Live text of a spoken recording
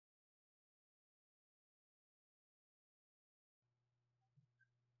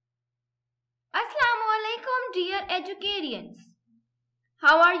Assalamualaikum dear educarians.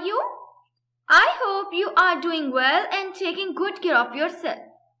 How are you? I hope you are doing well and taking good care of yourself.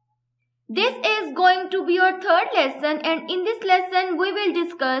 This is going to be your third lesson, and in this lesson we will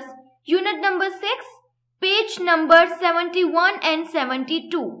discuss unit number 6, page number 71 and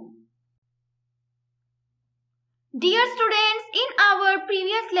 72. Dear students, in our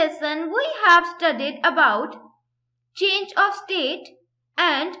previous lesson we have studied about change of state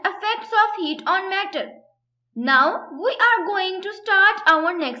and effects of heat on matter. Now we are going to start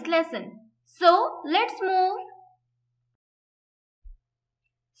our next lesson. So let's move.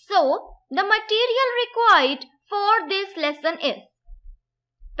 So the material required for this lesson is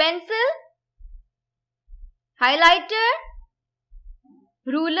pencil, highlighter,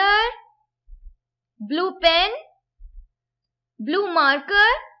 ruler, blue pen, blue marker,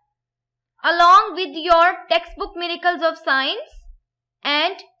 along with your textbook Miracles of Science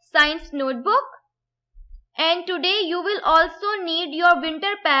and science notebook. And today you will also need your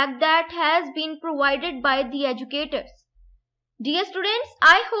winter pack that has been provided by the educators. Dear students,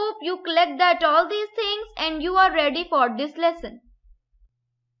 I hope you collect that all these things and you are ready for this lesson.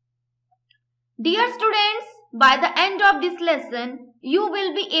 Dear students, by the end of this lesson, you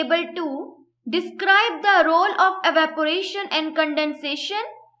will be able to describe the role of evaporation and condensation,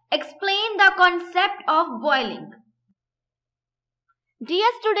 explain the concept of boiling. Dear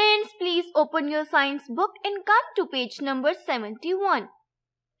students, please open your science book and come to page number 71.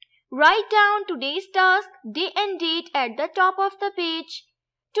 Write down today's task, day and date at the top of the page.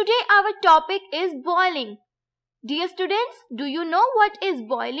 Today our topic is boiling. Dear students, do you know what is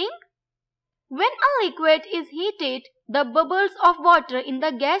boiling? When a liquid is heated, the bubbles of water in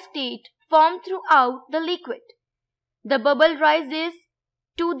the gas state form throughout the liquid. The bubble rises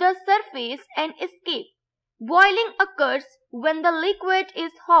to the surface and escape. Boiling occurs when the liquid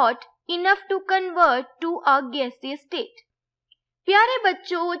is hot enough to convert to a gaseous state. प्यारे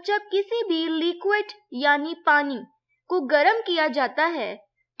बच्चों, जब किसी भी liquid यानी पानी को गर्म किया जाता है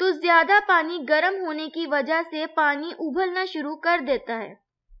तो ज्यादा पानी गर्म होने की वजह से पानी उबलना शुरू कर देता है.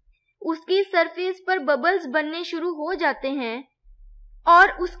 उसकी सरफेस पर बबल्स बनने शुरू हो जाते हैं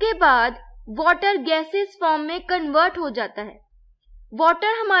और उसके बाद वाटर गैसेस फॉर्म में कन्वर्ट हो जाता है.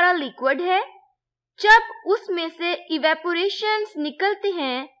 वाटर हमारा लिक्विड है. जब उसमें से इवेपोरेशंस निकलते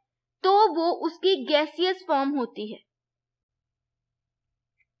हैं तो वो उसकी गैसियस फॉर्म होती है.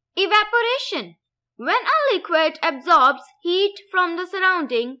 Evaporation. When a liquid absorbs heat from the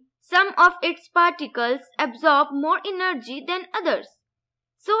surrounding, some of its particles absorb more energy than others.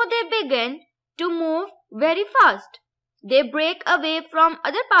 So they begin to move very fast. They break away from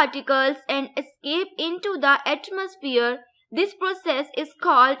other particles and escape into the atmosphere. This process is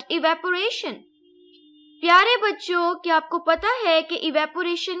called evaporation. प्यारे बच्चों, क्या आपको पता है कि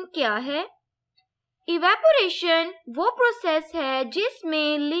evaporation क्या है? Evaporation वो प्रोसेस है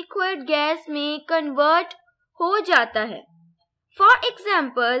जिसमें लिक्विड गैस में कन्वर्ट हो जाता है. फॉर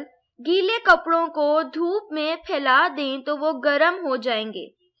एग्जाम्पल, गीले कपड़ों को धूप में फैला दें तो वो गर्म हो जाएंगे.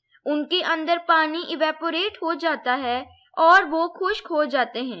 उनके अंदर पानी इवेपोरेट हो जाता है और वो खुश्क हो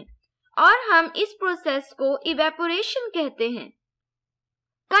जाते हैं और हम इस प्रोसेस को इवेपोरेशन कहते हैं.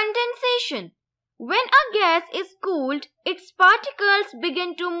 Condensation. When a gas is cooled, its particles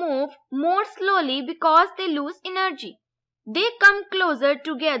begin to move more slowly because they lose energy. They come closer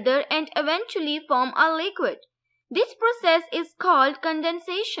together and eventually form a liquid. This process is called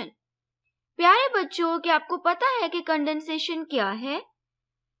condensation. प्यारे बच्चों, क्या आपको पता है कि condensation क्या है?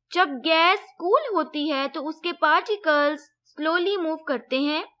 जब गैस कूल होती है तो उसके पार्टिकल्स स्लोली मूव करते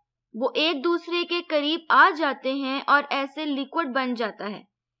हैं, वो एक दूसरे के करीब आ जाते हैं और ऐसे लिक्विड बन जाता है.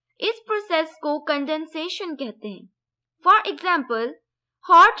 इस प्रोसेस को कंडेंसेशन कहते हैं. फॉर एग्जाम्पल,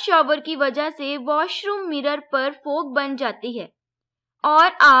 हॉट शॉवर की वजह से वॉशरूम मिरर पर फोग बन जाती है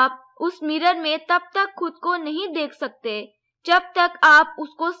और आप उस मिरर में तब तक खुद को नहीं देख सकते जब तक आप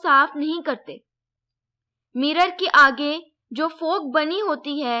उसको साफ नहीं करते. मिरर के आगे जो फोग बनी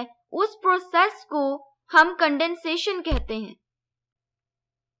होती है उस प्रोसेस को हम कंडेंसेशन कहते हैं.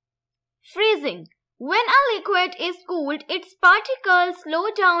 Freezing. When a liquid is cooled, its particles slow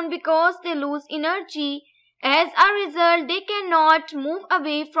down because they lose energy. As a result, they cannot move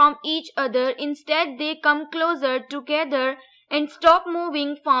away from each other. Instead, they come closer together and stop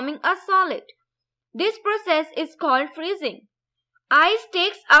moving, forming a solid. This process is called freezing. Ice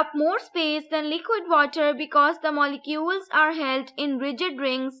takes up more space than liquid water because the molecules are held in rigid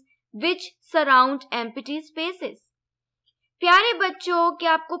rings which surround empty spaces. प्यारे बच्चों,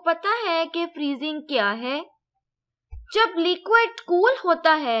 क्या आपको पता है कि freezing क्या है? जब लिक्विड कूल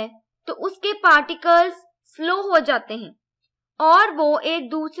होता है तो उसके पार्टिकल्स स्लो हो जाते हैं और वो एक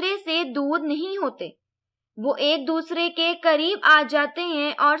दूसरे से दूर नहीं होते. वो एक दूसरे के करीब आ जाते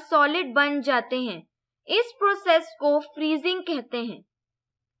हैं और सॉलिड बन जाते हैं। इस प्रोसेस को फ्रीजिंग कहते हैं।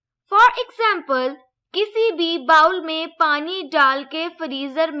 फॉर एग्जाम्पल, किसी भी बाउल में पानी डाल के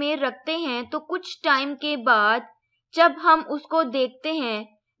फ्रीजर में रखते हैं तो कुछ टाइम के बाद जब हम उसको देखते हैं,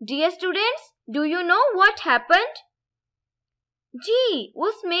 dear students, do you know what happened? जी,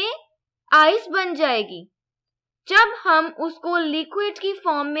 उसमें आइस बन जाएगी। जब हम उसको लिक्विड की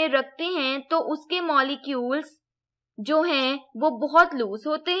फॉर्म में रखते हैं तो उसके मॉलिक्यूल्स जो हैं वो बहुत लूज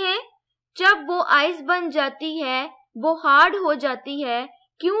होते हैं। जब वो आइस बन जाती है वो हार्ड हो जाती है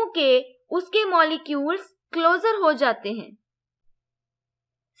क्योंकि उसके मॉलिक्यूल्स क्लोजर हो जाते हैं।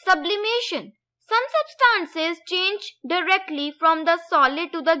 Sublimation. Some substances change directly from the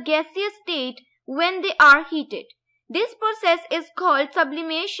solid to the gaseous state when they are heated. This process is called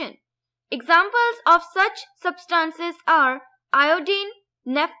sublimation. Examples of such substances are iodine,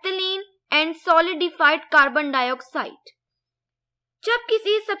 naphthalene, and solidified carbon dioxide. जब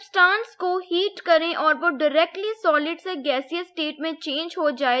किसी substance को heat करें और वो directly solid से gaseous state में change हो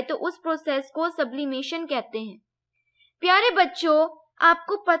जाए तो उस प्रोसेस को सब्लिमेशन कहते हैं। प्यारे बच्चों,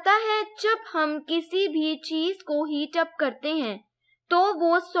 आपको पता है जब हम किसी भी चीज को हीट अप करते हैं तो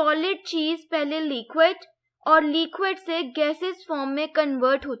वो सॉलिड चीज पहले लिक्विड और लिक्विड से गैसेस फॉर्म में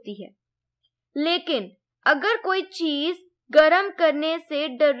कन्वर्ट होती है। लेकिन अगर कोई चीज गर्म करने से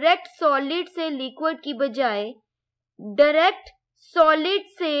डायरेक्ट सॉलिड से लिक्विड की बजाय डायरेक्ट सॉलिड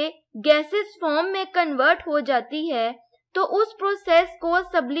से गैसेस फॉर्म में कन्वर्ट हो जाती है तो उस प्रोसेस को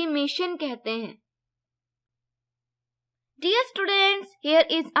सब्लिमेशन कहते हैं। Dear students, here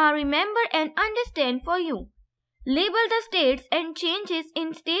is our remember and understand for you. Label the states and changes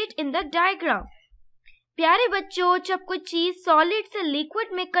in state in the diagram. प्यारे बच्चों, जब कोई चीज सॉलिड से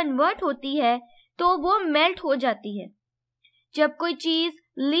लिक्विड में कन्वर्ट होती है तो वो मेल्ट हो जाती है। जब कोई चीज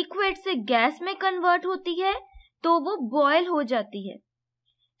लिक्विड से गैस में कन्वर्ट होती है तो वो बॉयल हो जाती है।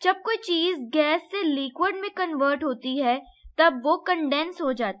 जब कोई चीज गैस से लिक्विड में कन्वर्ट होती है तब वो कंडेंस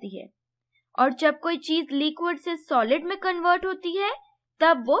हो जाती है और जब कोई चीज लिक्विड से सॉलिड में कन्वर्ट होती है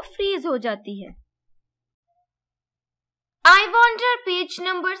तब वो फ्रीज हो जाती है। I wonder page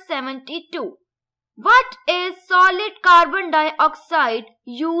number 72. What is solid carbon dioxide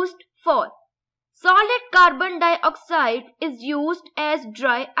used for? Solid carbon dioxide is used as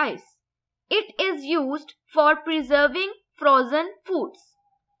dry ice. It is used for preserving frozen foods.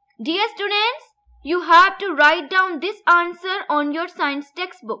 Dear students, you have to write down this answer on your science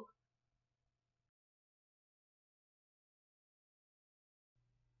textbook.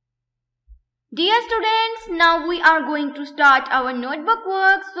 Dear students, now we are going to start our notebook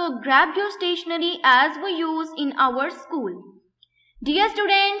work, so grab your stationery as we use in our school. Dear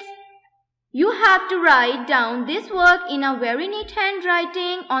students, you have to write down this work in a very neat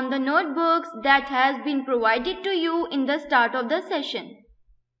handwriting on the notebooks that has been provided to you in the start of the session.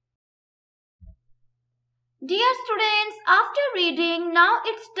 Dear students, after reading, now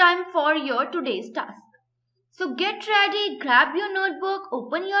it's time for your today's task. So get ready, grab your notebook,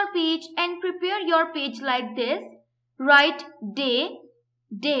 open your page and prepare your page like this. Write day,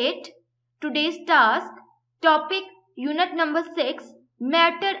 date, today's task, topic, unit number 6,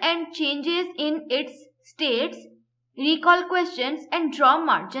 matter and changes in its states, recall questions and draw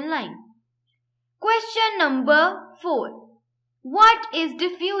margin line. Question number 4. What is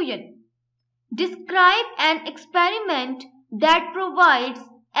diffusion? Describe an experiment that provides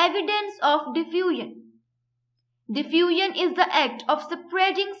evidence of diffusion. Diffusion is the act of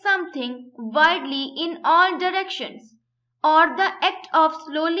spreading something widely in all directions or the act of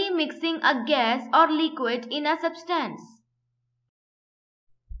slowly mixing a gas or liquid in a substance.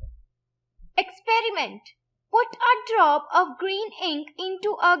 Experiment. Put a drop of green ink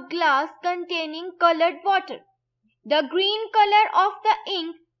into a glass containing colored water. The green color of the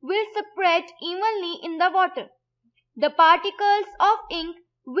ink will spread evenly in the water. The particles of ink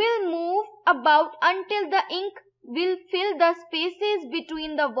will move about until the ink will fill the spaces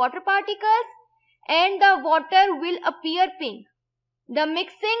between the water particles and the water will appear pink. The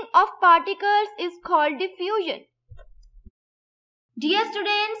mixing of particles is called diffusion. Dear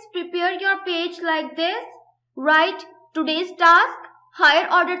students, prepare your page like this. Write today's task, higher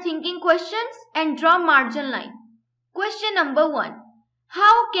order thinking questions and draw margin line. Question number 1.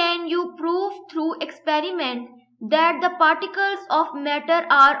 How can you prove through experiment that the particles of matter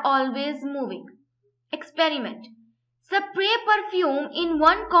are always moving? Experiment. Spray perfume in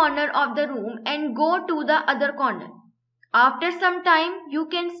one corner of the room and go to the other corner. After some time, you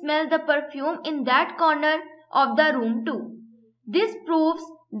can smell the perfume in that corner of the room too. This proves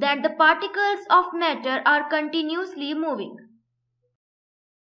that the particles of matter are continuously moving.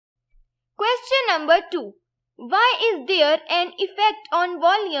 Question number 2. Why is there an effect on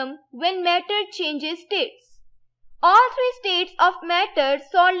volume when matter changes states? All three states of matter,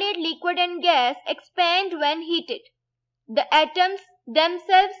 solid, liquid and gas, expand when heated. The atoms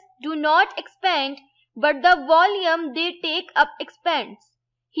themselves do not expand, but the volume they take up expands.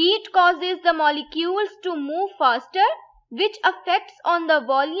 Heat causes the molecules to move faster, which affects on the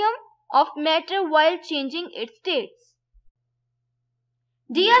volume of matter while changing its states.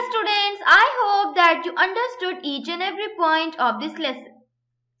 Dear students, I hope that you understood each and every point of this lesson.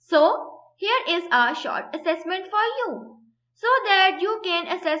 So, here is a short assessment for you, so that you can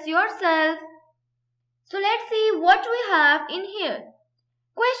assess yourself. So, let's see what we have in here.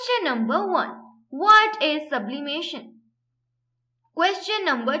 Question number 1. What is sublimation? Question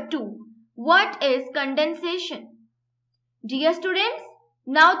number 2. What is condensation? Dear students,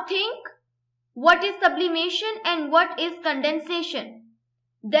 now think what is sublimation and what is condensation.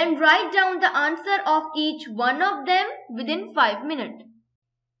 Then write down the answer of each one of them within 5 minutes.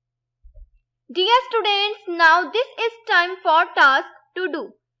 Dear students, now this is time for task to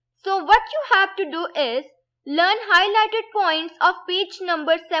do. So what you have to do is learn highlighted points of page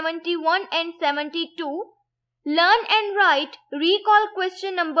number 71 and 72. Learn and write recall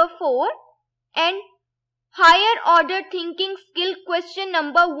question number 4 and higher order thinking skill question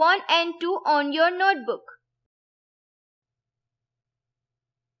number 1 and 2 on your notebook.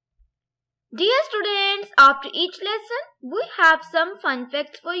 Dear students, after each lesson, we have some fun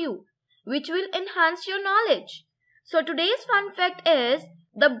facts for you, which will enhance your knowledge. So today's fun fact is,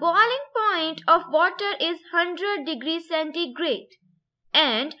 the boiling point of water is 100 degrees centigrade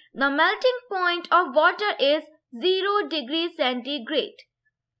and the melting point of water is 0 degrees centigrade.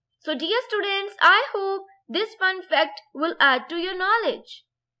 So dear students, I hope this fun fact will add to your knowledge.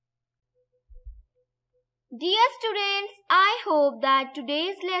 Dear students, I hope that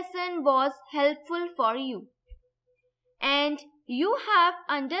today's lesson was helpful for you and you have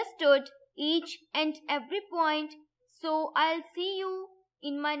understood each and every point. So I'll see you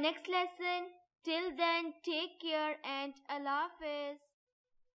in my next lesson. Till then, take care and Allah Hafiz.